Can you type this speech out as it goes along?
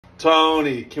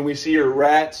Tony, can we see your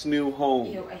rat's new home?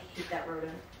 Ew, I hate that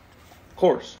rodent. Of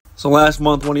course. So last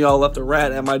month, one of y'all left a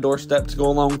rat at my doorstep to go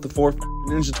along with the 4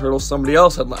 Ninja Turtles somebody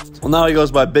else had left. Well, now he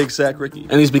goes by Big Sack Ricky,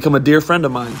 and he's become a dear friend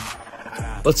of mine.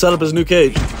 Let's set up his new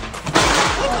cage. What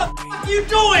the f are you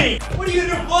doing? What are you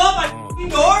gonna blow up my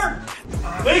door?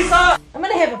 Lisa! I'm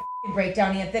gonna have a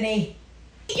breakdown, Anthony.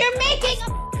 You're making a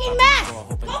mess!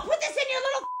 Go put this in your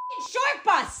little short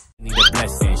bus! Need a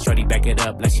blessing, shorty back it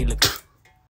up like she look.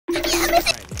 That's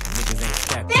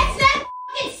not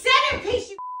centerpiece,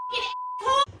 you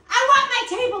asshole! I want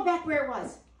my table back where it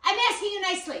was. I'm asking you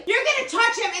nicely. You're gonna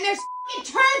touch him and there's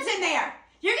turds in there.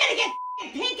 You're gonna get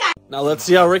pink eye. Now let's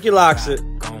see how Ricky locks it.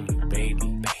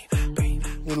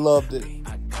 He loved it.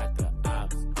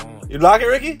 You lock it,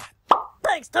 Ricky?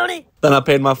 Thanks, Tony. Then I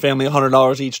paid my family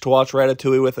 $100 each to watch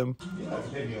Ratatouille with him. You don't have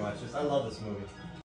to pay me much. I love this movie.